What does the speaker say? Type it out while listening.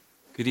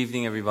Good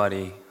evening,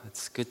 everybody.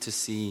 It's good to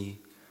see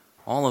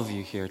all of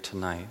you here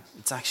tonight.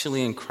 It's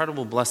actually an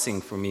incredible blessing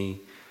for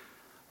me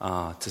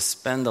to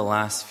spend the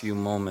last few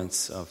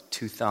moments of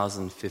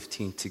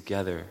 2015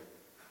 together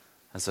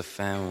as a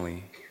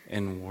family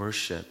in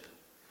worship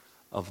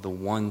of the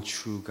one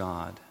true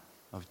God,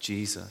 of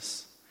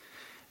Jesus.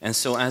 And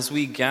so as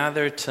we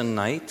gather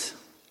tonight,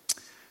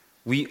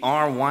 we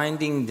are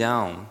winding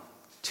down.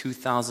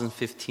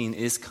 2015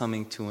 is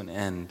coming to an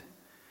end.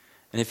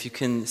 And if you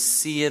can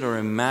see it or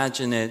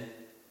imagine it,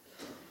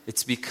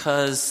 it's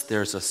because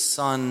there's a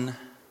sun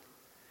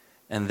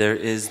and there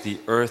is the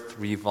earth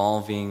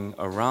revolving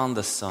around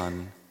the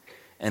sun,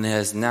 and it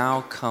has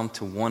now come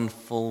to one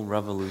full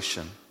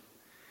revolution.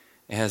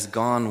 It has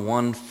gone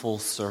one full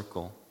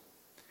circle,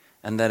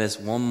 and that is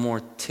one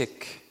more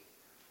tick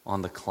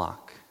on the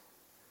clock.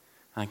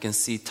 I can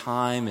see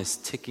time is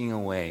ticking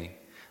away,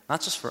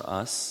 not just for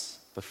us,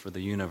 but for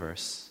the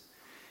universe.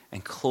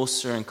 And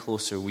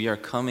closer, we are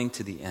coming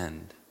to the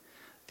end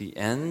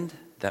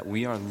that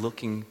we are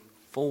looking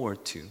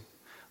forward to,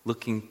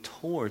 looking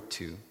toward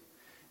to,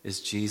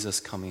 is Jesus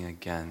coming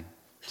again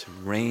to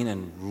reign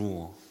and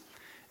rule.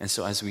 And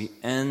so as we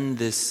end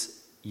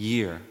this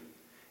year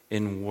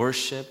in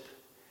worship,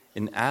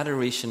 in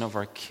adoration of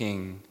our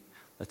King,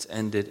 let's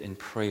end it in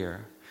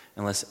prayer.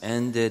 And let's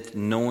end it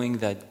knowing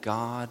that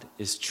God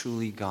is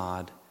truly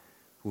God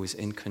who is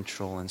in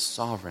control and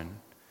sovereign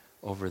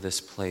over this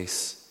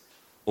place,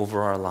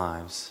 over our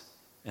lives,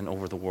 and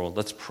over the world.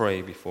 Let's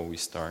pray before we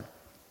start.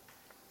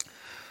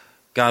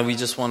 God, we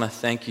just want to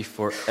thank you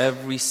for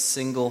every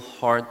single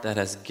heart that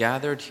has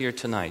gathered here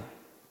tonight.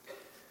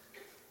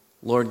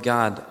 Lord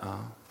God,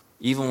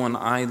 even when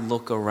I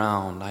look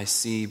around, I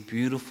see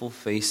beautiful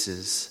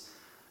faces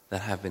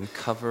that have been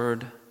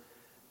covered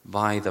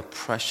by the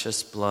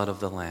precious blood of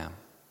the Lamb.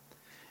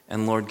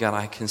 And Lord God,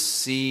 I can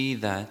see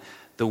that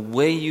the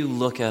way you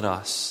look at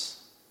us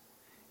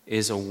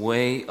is a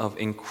way of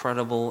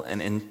incredible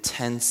and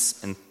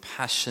intense and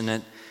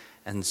passionate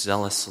and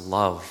zealous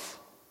love.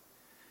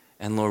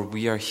 And Lord,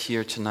 we are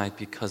here tonight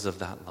because of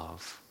that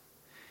love.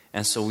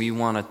 And so we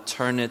want to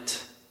turn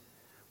it,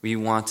 we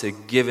want to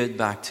give it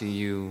back to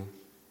you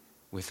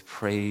with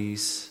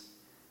praise,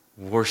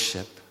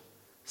 worship,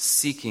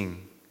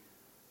 seeking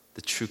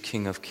the true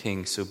King of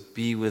Kings. So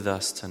be with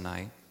us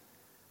tonight.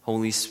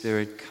 Holy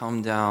Spirit,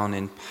 come down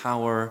in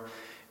power,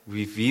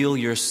 reveal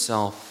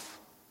yourself.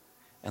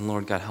 And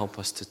Lord God, help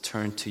us to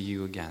turn to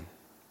you again.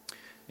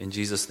 In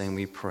Jesus' name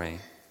we pray.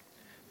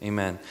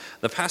 Amen.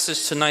 The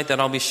passage tonight that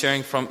I'll be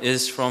sharing from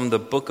is from the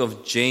book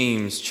of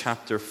James,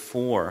 chapter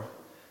 4.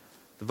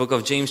 The book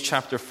of James,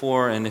 chapter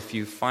 4, and if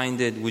you find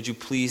it, would you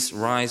please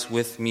rise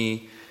with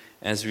me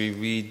as we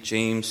read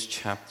James,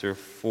 chapter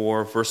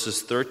 4,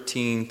 verses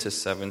 13 to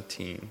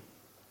 17.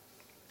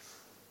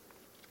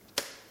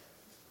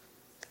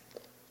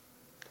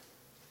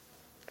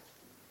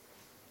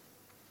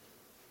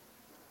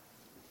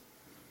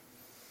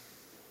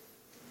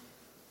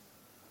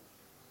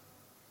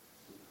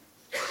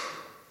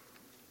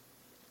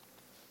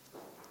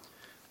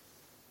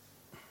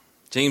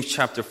 James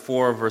chapter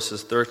 4,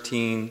 verses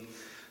 13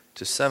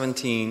 to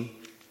 17,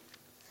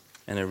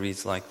 and it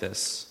reads like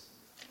this.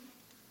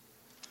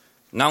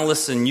 Now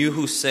listen, you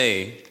who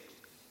say,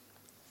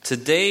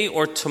 today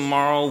or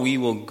tomorrow we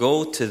will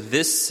go to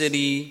this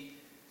city,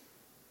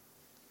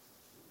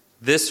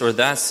 this or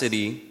that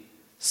city,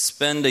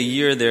 spend a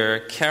year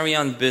there, carry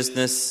on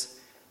business,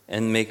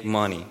 and make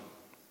money.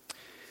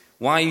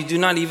 Why, you do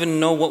not even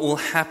know what will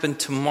happen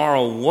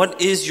tomorrow.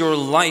 What is your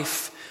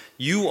life?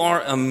 You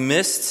are a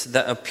mist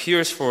that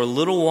appears for a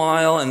little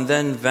while and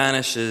then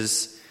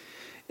vanishes.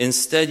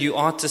 Instead, you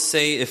ought to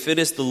say, if it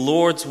is the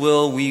Lord's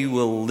will, we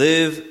will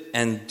live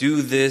and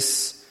do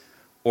this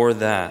or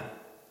that.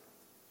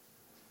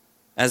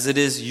 As it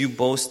is, you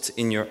boast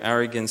in your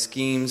arrogant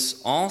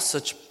schemes. All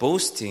such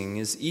boasting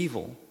is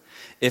evil.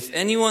 If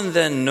anyone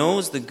then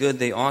knows the good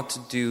they ought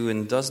to do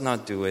and does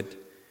not do it,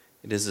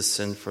 it is a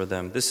sin for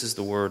them. This is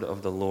the word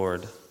of the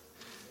Lord.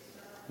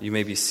 You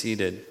may be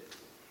seated.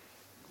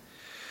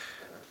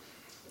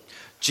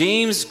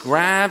 James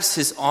grabs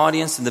his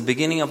audience in the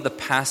beginning of the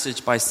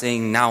passage by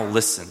saying, now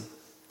listen.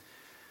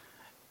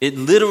 It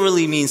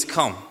literally means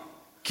come,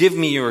 give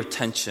me your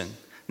attention.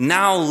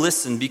 Now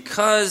listen,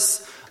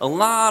 because a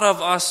lot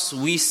of us,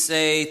 we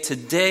say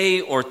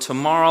today or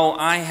tomorrow,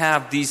 I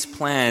have these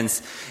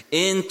plans.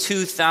 In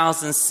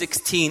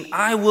 2016,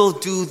 I will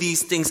do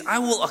these things. I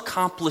will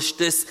accomplish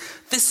this.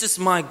 This is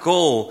my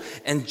goal.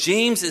 And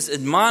James is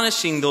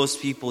admonishing those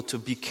people to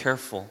be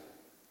careful.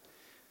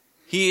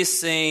 He is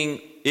saying,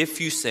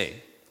 if you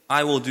say,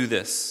 I will do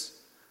this,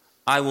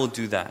 I will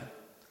do that,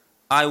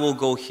 I will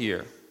go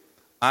here,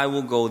 I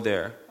will go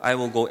there, I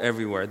will go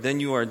everywhere,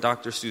 then you are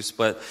Dr. Seuss.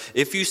 But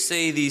if you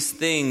say these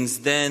things,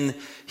 then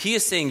he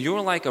is saying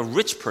you're like a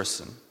rich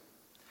person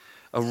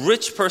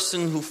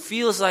who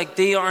feels like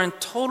they are in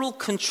total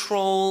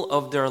control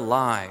of their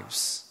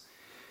lives.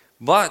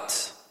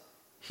 But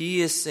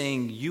he is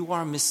saying you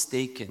are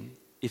mistaken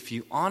if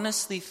you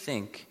honestly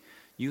think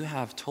you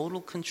have total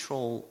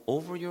control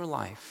over your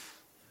life.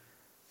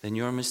 then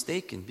you're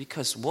mistaken.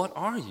 Because what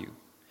are you?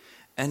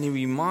 And he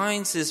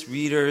reminds his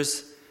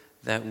readers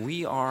that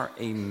we are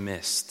a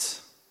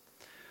mist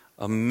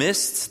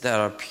that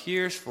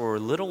appears for a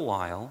little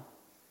while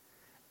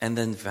and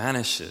then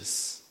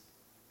vanishes.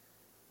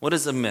 What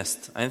is a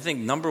mist? I think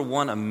number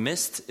one, a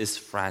mist is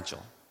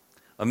fragile.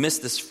 A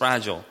mist is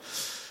fragile.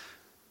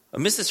 A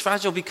mist is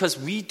fragile because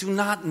we do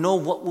not know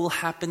what will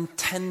happen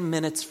 10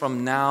 minutes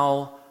from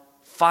now,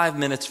 5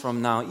 minutes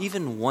from now,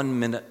 even 1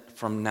 minute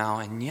from now.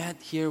 And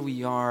yet here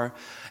we are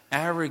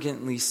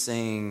arrogantly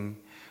saying,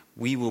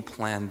 we will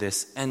plan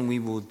this and we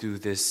will do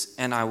this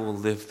and I will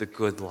live the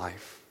good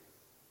life.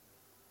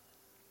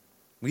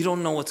 We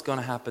don't know what's going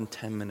to happen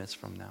 10 minutes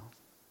from now,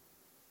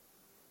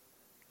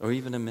 or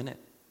even a minute,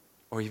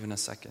 or even a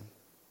second.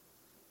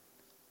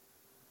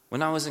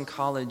 When I was in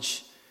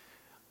college,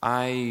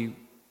 I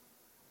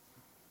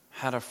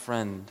had a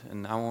friend,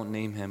 and I won't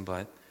name him,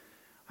 but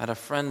I had a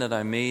friend that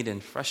I made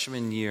in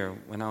freshman year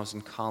when I was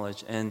in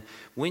college. And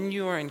when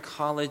you are in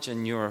college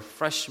and you're a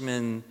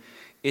freshman,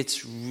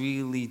 it's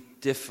really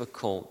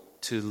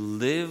difficult to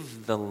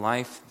live the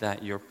life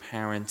that your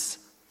parents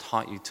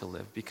taught you to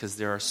live, because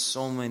there are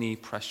so many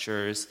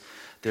pressures,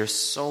 there's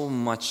so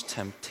much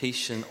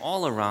temptation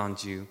all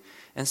around you.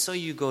 And so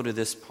you go to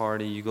this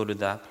party, you go to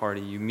that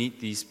party, you meet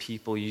these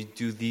people, you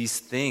do these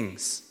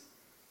things.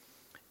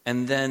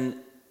 And then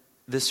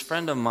this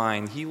friend of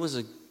mine, I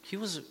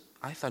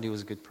thought he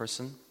was a good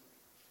person.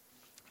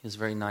 He was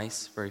very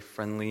nice, very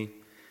friendly.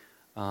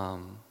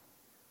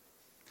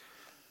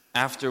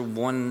 After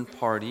one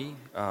party,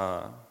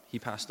 he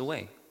passed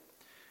away.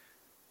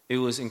 It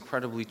was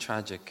incredibly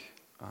tragic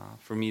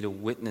for me to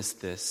witness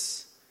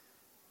this,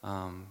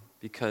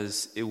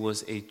 because it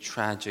was a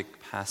tragic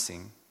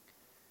passing.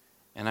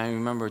 And I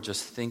remember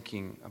just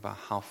thinking about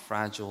how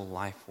fragile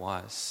life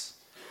was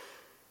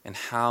and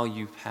how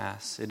you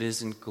pass. It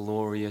isn't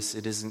glorious,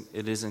 it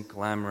isn't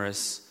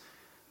glamorous.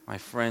 My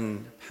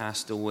friend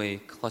passed away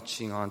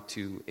clutching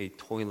onto a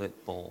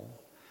toilet bowl.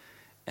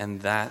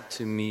 And that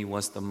to me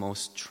was the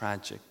most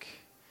tragic.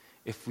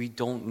 If we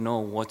don't know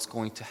what's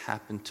going to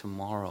happen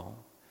tomorrow,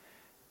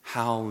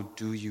 how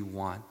do you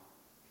want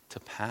to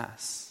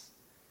pass?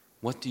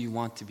 What do you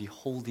want to be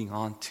holding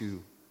on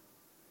to?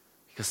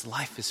 Because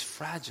life is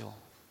fragile.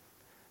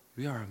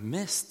 We are a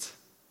mist.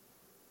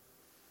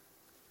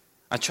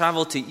 I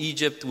traveled to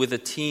Egypt with a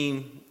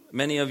team.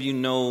 Many of you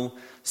know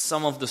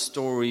some of the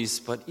stories,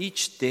 but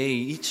each day,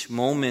 each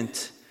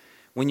moment,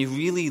 when you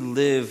really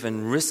live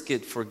and risk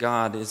it for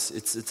God,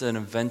 it's an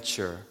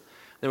adventure.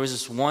 There was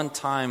this one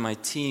time my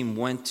team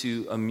went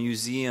to a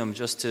museum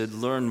just to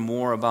learn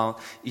more about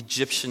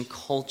Egyptian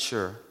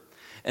culture.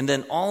 And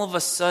then all of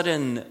a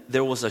sudden,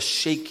 there was a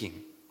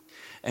shaking.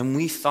 And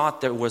we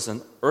thought there was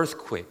an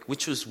earthquake,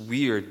 which was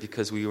weird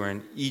because we were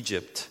in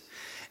Egypt.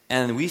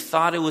 And we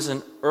thought it was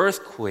an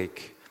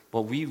earthquake,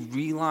 but we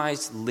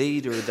realized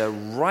later that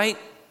right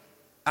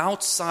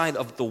outside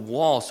of the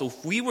wall, so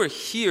if we were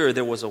here,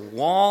 there was a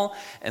wall,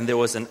 and there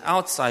was an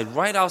outside,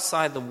 right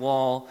outside the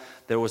wall,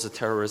 there was a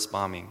terrorist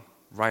bombing,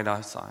 right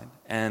outside.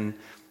 And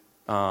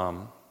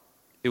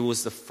it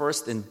was the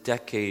first in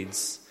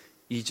decades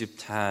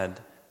Egypt had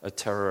a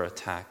terror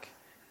attack,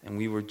 and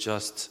we were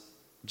just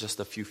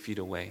a few feet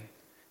away.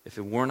 If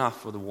it were not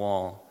for the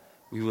wall,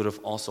 we would have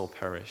also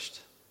perished.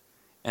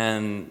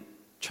 And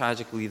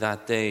tragically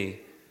that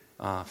day,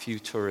 a few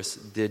tourists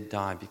did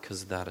die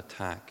because of that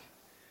attack.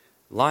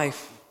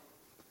 Life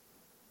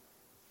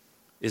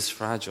is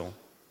fragile.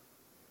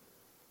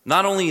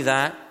 Not only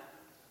that,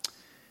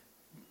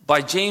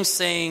 by James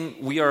saying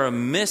we are a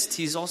mist,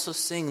 he's also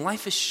saying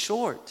life is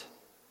short.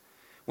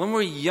 When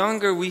we're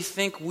younger, we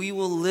think we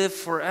will live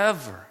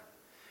forever.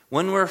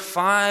 When we're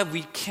 5,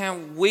 we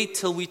can't wait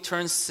till we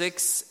turn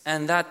 6,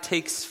 and that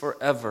takes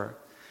forever.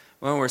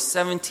 When we're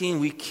 17,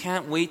 we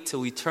can't wait till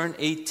we turn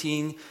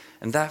 18,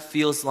 and that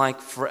feels like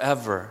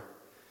forever.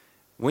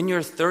 When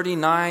you're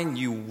 39,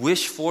 you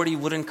wish 40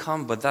 wouldn't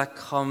come, but that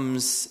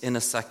comes in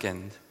a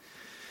second.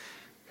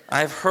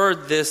 I've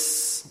heard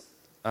this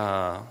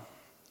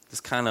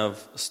kind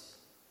of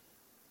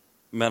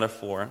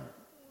metaphor.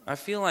 I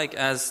feel like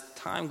as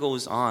time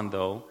goes on,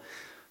 though,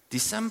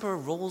 December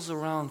rolls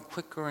around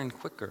quicker and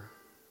quicker.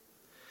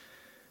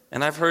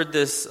 And I've heard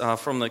this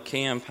from the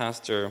KM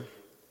pastor.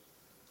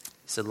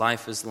 He said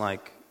life is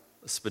like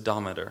a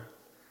speedometer.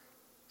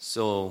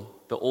 So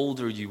the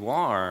older you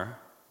are,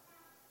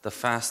 the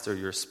faster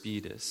your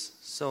speed is.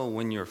 So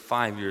when you're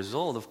 5 years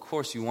old, of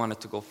course you want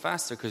it to go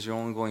faster because you're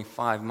only going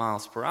 5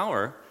 miles per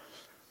hour.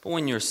 But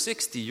when you're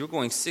 60, you're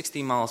going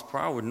 60 miles per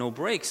hour with no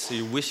brakes, so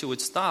you wish it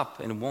would stop,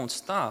 and it won't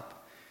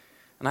stop.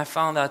 And I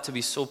found that to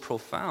be so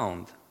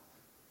profound.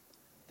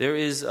 There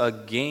is a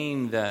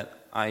game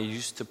that I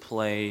used to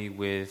play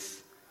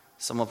with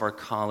some of our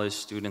college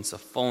students, a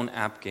phone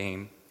app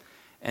game,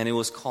 and it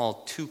was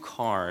called Two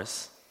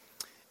Cars.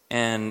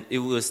 And it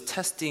was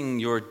testing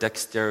your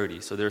dexterity.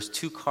 So there's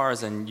 2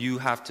 cars, and you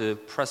have to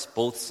press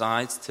both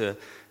sides to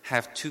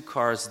have 2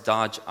 cars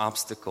dodge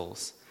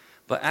obstacles.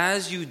 But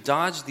as you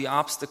dodge the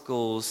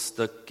obstacles,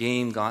 the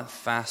game got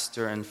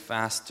faster and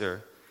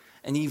faster.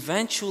 And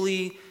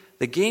eventually,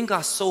 the game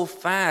got so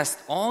fast,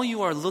 all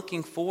you are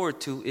looking forward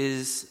to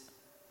is,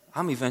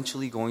 I'm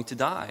eventually going to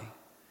die.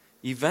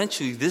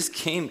 Eventually, this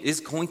game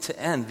is going to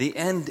end. The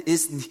end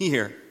is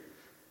near.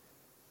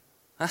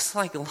 That's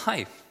like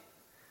life.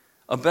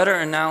 A better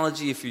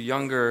analogy if you're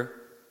younger,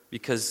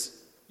 because,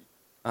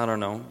 I don't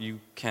know,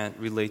 you can't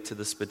relate to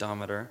the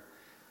speedometer.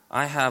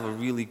 I have a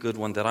really good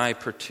one that I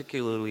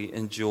particularly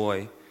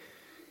enjoy.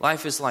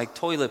 Life is like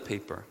toilet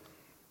paper.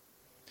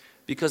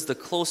 Because the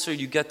closer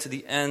you get to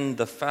the end,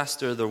 the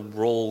faster the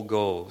roll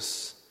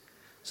goes.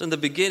 So in the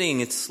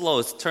beginning, it's slow,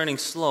 it's turning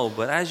slow.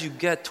 But as you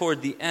get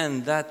toward the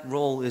end, that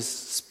roll is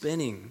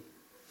spinning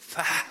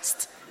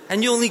fast.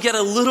 And you only get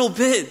a little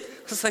bit.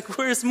 It's like,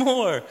 where's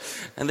more?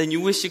 And then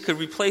you wish you could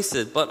replace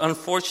it. But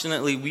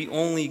unfortunately, we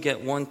only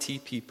get 1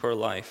 TP per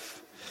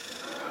life.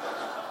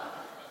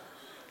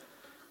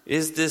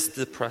 Is this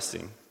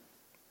depressing?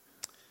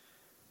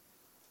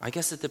 I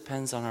guess it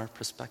depends on our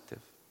perspective.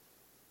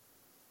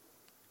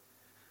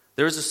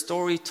 There is a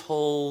story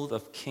told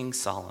of King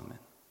Solomon.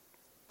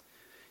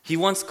 He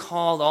once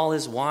called all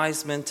his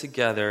wise men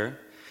together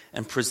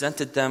and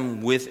presented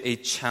them with a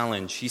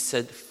challenge. He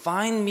said,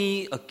 "Find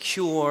me a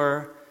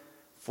cure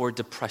for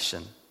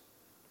depression."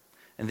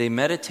 And they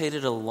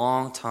meditated a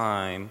long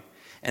time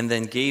and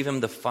then gave him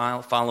the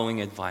following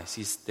advice.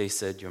 They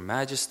said, "Your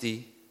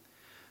Majesty,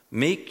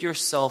 make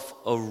yourself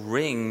a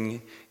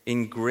ring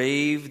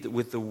engraved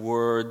with the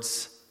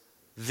words,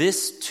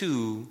 'This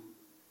too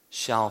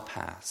shall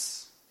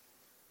pass.'"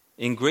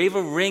 Engrave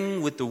a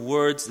ring with the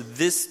words,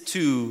 "This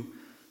too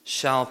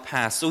shall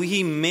pass." So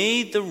he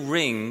made the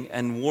ring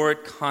and wore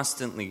it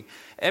constantly.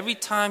 Every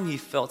time he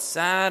felt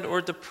sad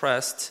or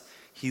depressed,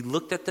 he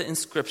looked at the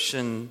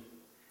inscription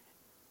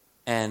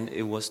and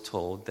it was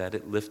told that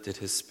it lifted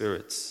his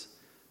spirits.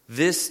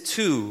 This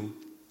too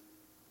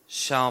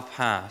shall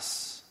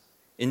pass.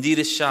 Indeed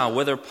it shall,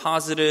 whether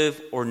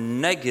positive or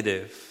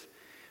negative.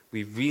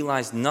 We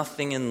realize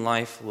nothing in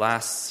life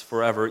lasts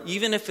forever,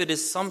 even if it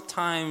is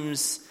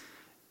sometimes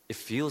it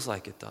feels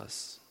like it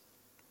does.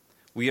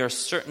 We are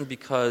certain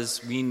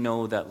because we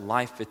know that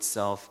life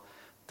itself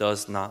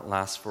does not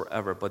last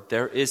forever. But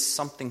there is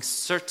something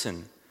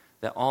certain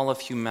that all of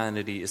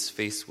humanity is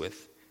faced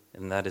with,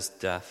 and that is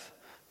death.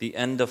 The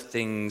end of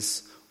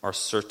things are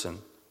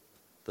certain.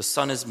 The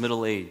sun is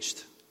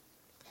middle-aged.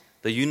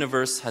 The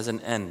universe has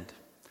an end.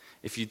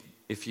 If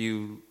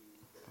you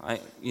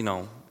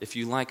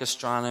like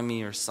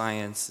astronomy or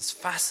science, it's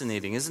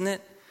fascinating, isn't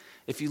it?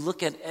 If you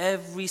look at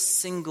every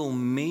single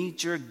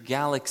major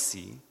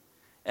galaxy,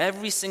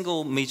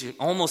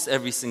 almost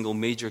every single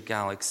major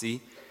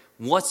galaxy,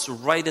 what's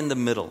right in the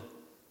middle?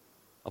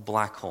 A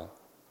black hole.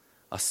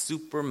 A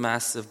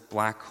supermassive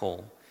black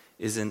hole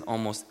is in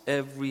almost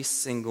every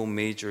single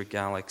major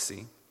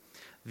galaxy.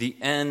 The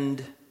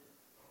end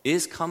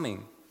is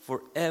coming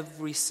for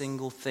every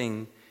single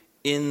thing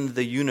in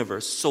the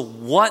universe. So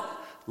what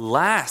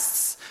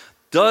lasts?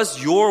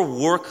 Does your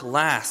work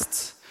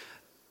last?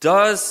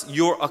 Does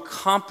your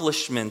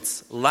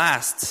accomplishments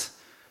last?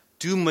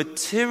 Do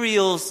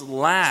materials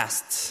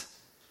last?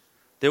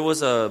 There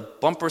was a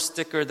bumper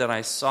sticker that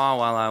I saw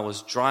while I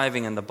was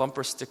driving, and the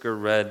bumper sticker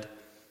read,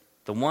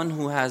 "The one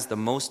who has the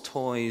most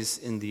toys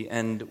in the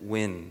end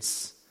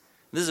wins."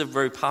 This is a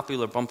very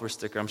popular bumper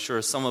sticker. I'm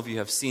sure some of you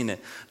have seen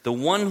it. The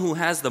one who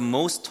has the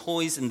most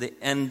toys in the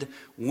end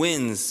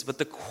wins. But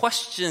the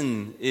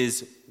question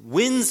is,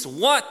 wins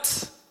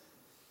what?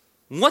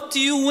 What do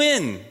you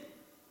win?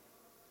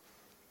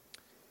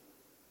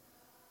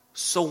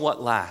 So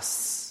what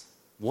lasts?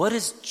 What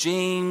is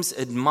James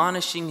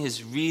admonishing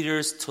his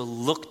readers to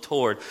look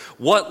toward?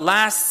 What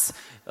lasts?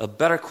 A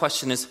better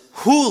question is,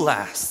 who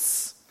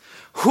lasts?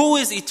 Who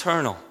is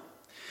eternal?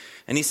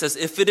 And he says,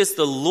 if it is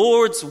the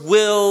Lord's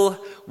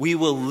will, we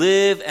will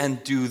live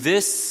and do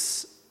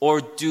this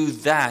or do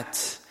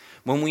that.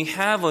 When we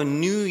have a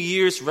New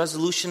Year's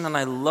resolution, and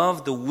I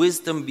love the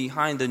wisdom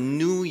behind the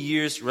New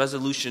Year's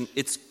resolution,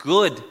 it's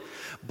good.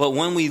 But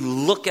when we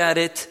look at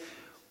it,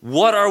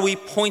 what are we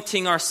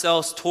pointing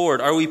ourselves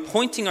toward? Are we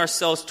pointing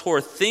ourselves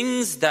toward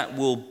things that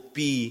will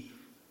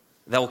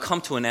come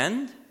to an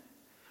end?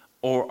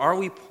 Or are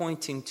we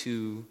pointing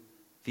to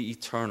the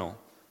eternal?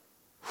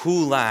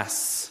 Who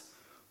lasts?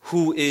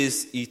 Who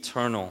is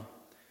eternal?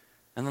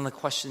 And then the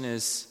question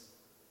is,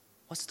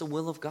 what's the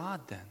will of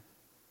God then?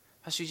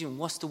 Pastor Eugene,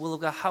 what's the will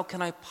of God? How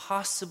can I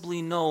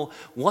possibly know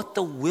what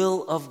the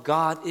will of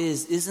God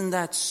is? Isn't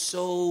that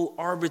so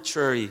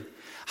arbitrary?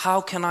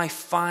 How can I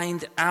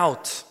find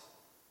out?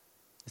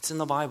 It's in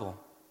the Bible.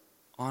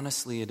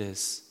 Honestly, it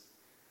is.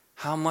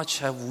 How much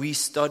have we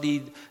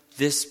studied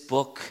this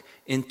book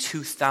in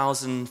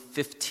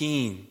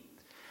 2015?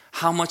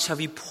 How much have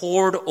you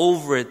poured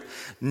over it,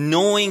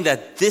 knowing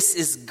that this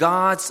is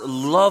God's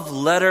love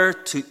letter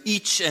to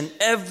each and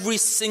every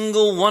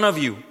single one of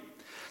you?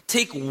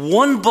 Take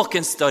one book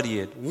and study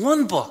it.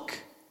 One book.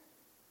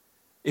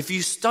 If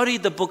you study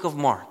the book of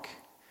Mark,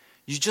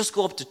 you just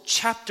go up to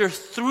chapter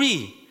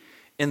 3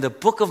 in the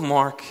book of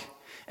Mark,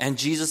 and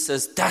Jesus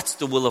says, that's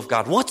the will of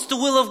God. What's the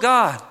will of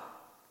God?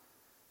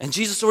 And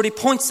Jesus already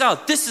points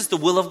out, this is the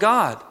will of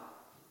God.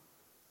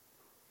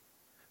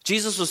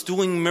 Jesus was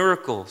doing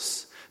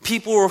miracles.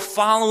 People were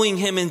following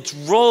him in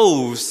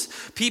droves.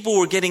 People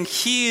were getting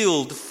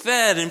healed,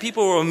 fed, and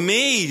people were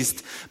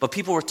amazed. But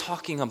people were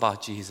talking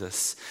about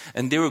Jesus.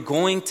 And they were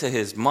going to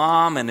his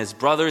mom and his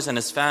brothers and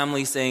his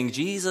family saying,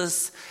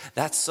 Jesus,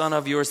 that son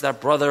of yours,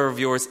 that brother of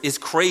yours is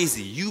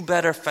crazy. You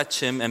better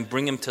fetch him and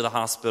bring him to the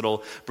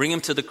hospital. Bring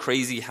him to the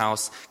crazy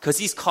house because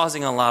he's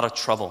causing a lot of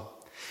trouble.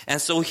 And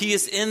so he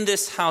is in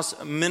this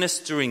house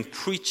ministering,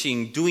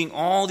 preaching, doing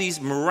all these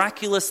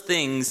miraculous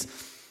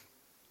things.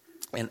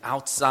 And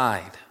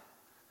outside,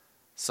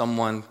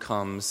 someone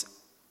comes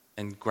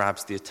and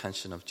grabs the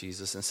attention of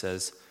Jesus and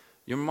says,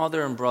 your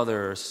mother and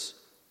brothers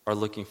are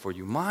looking for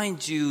you.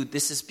 Mind you,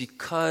 this is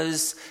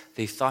because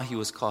they thought he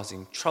was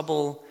causing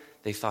trouble.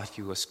 They thought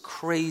he was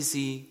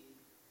crazy.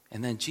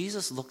 And then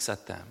Jesus looks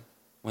at them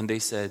when they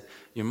said,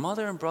 your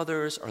mother and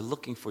brothers are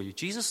looking for you.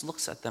 Jesus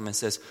looks at them and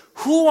says,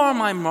 who are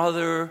my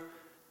mother,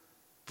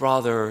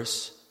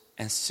 brothers,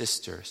 and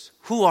sisters?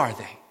 Who are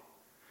they?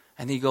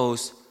 And he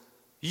goes,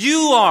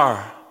 you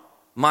are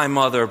my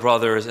mother,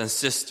 brothers, and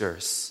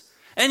sisters.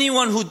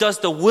 Anyone who does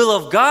the will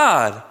of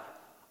God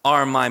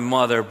are my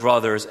mother,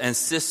 brothers, and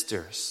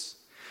sisters.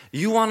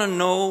 You want to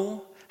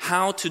know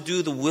how to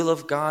do the will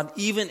of God?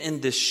 Even in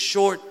this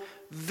short,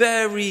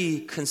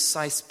 very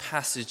concise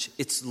passage,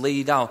 it's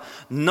laid out.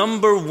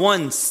 Number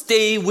one,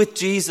 stay with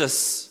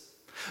Jesus.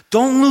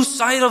 Don't lose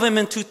sight of him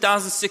in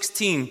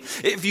 2016.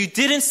 If you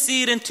didn't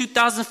see it in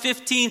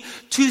 2015,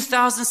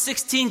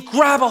 2016,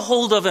 grab a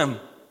hold of him.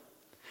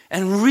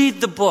 And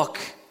read the book.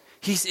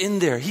 He's in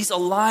there. He's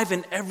alive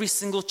in every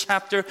single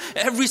chapter,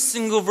 every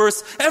single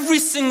verse, every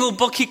single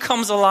book he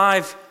comes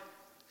alive.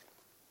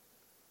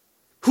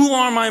 Who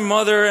are my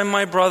mother and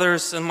my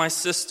brothers and my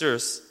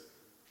sisters?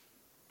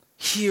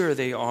 Here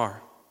they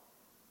are.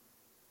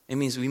 It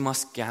means we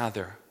must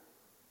gather.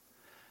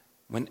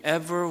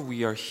 Whenever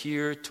we are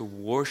here to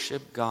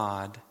worship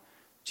God,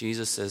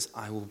 Jesus says,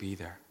 I will be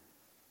there.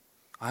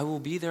 I will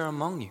be there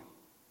among you.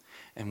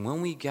 And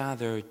when we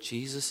gather,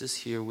 Jesus is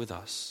here with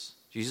us.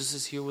 Jesus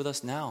is here with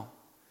us now.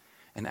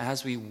 And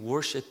as we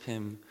worship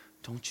him,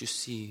 don't you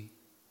see,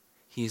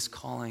 he is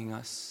calling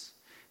us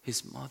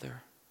his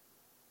mother,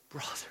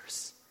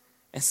 brothers,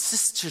 and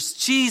sisters.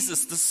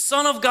 Jesus, the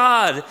Son of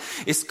God,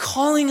 is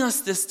calling us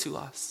this to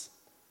us.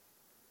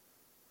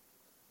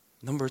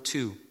 Number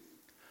two,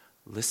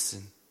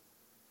 listen.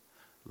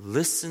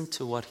 Listen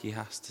to what he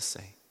has to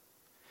say.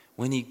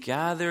 When he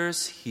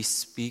gathers, he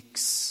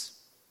speaks.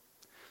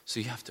 So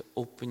you have to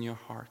open your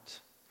heart.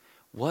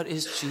 What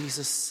is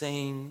Jesus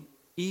saying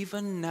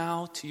even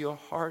now to your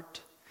heart?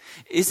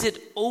 Is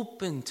it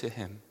open to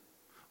him?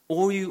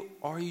 Or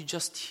are you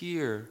just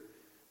here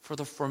for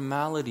the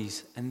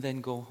formalities and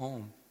then go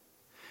home?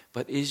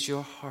 But is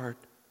your heart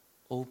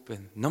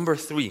open? Number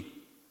three,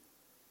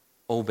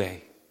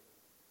 obey.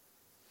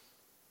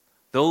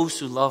 Those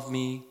who love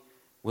me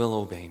will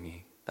obey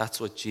me. That's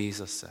what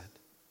Jesus said.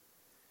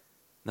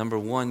 Number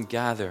one,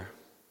 gather.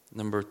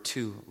 Number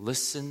two,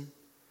 listen.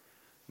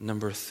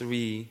 Number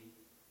three,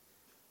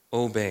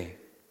 obey.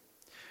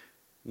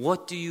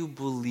 What do you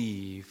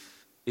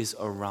believe is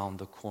around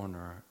the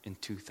corner in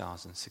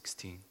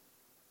 2016?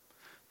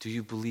 Do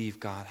you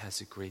believe God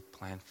has a great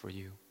plan for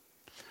you?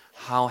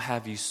 How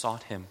have you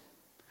sought him?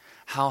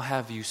 How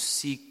have you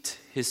sought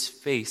his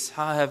face?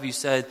 How have you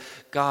said,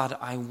 God,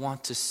 I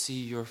want to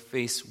see your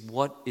face.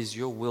 What is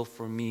your will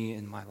for me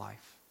in my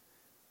life?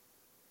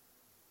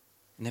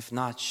 And if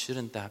not,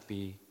 shouldn't that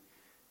be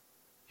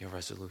your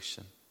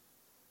resolution?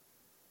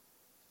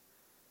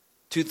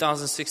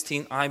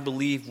 2016, I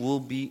believe,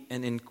 will be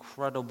an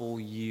incredible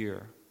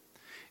year.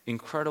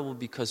 Incredible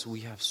because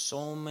we have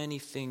so many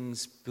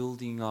things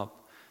building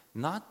up,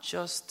 not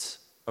just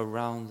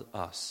around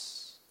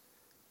us,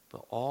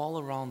 but all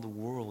around the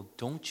world.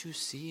 Don't you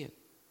see it?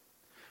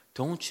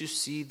 Don't you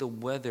see the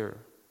weather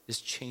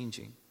is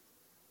changing?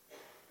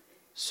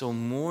 So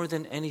more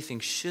than anything,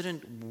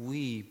 shouldn't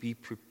we be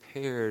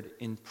prepared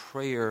in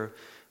prayer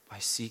by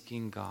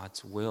seeking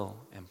God's will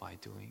and by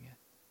doing it?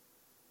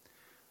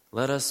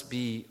 Let us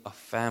be a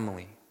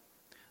family.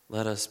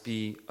 Let us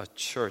be a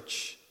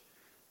church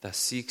that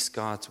seeks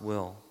God's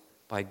will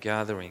by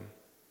gathering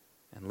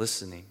and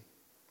listening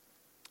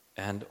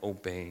and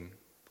obeying.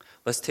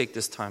 Let's take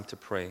this time to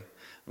pray.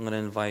 I'm going to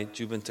invite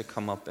Jubin to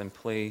come up and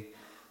play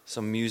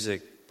some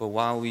music. But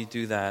while we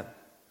do that,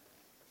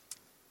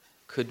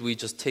 could we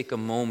just take a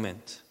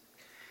moment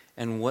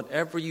and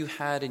whatever you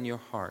had in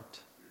your heart,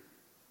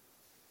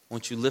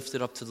 won't you lift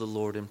it up to the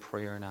Lord in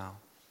prayer now?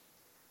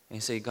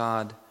 And say,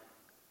 God,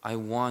 I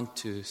want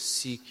to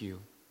seek you.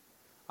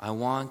 I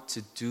want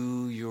to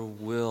do your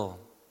will.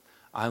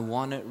 I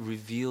want it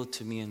revealed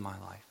to me in my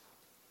life.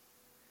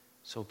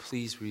 So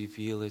please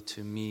reveal it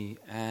to me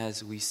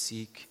as we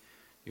seek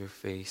your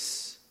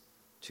face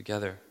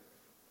together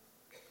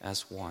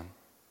as one.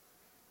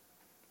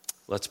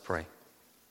 Let's pray.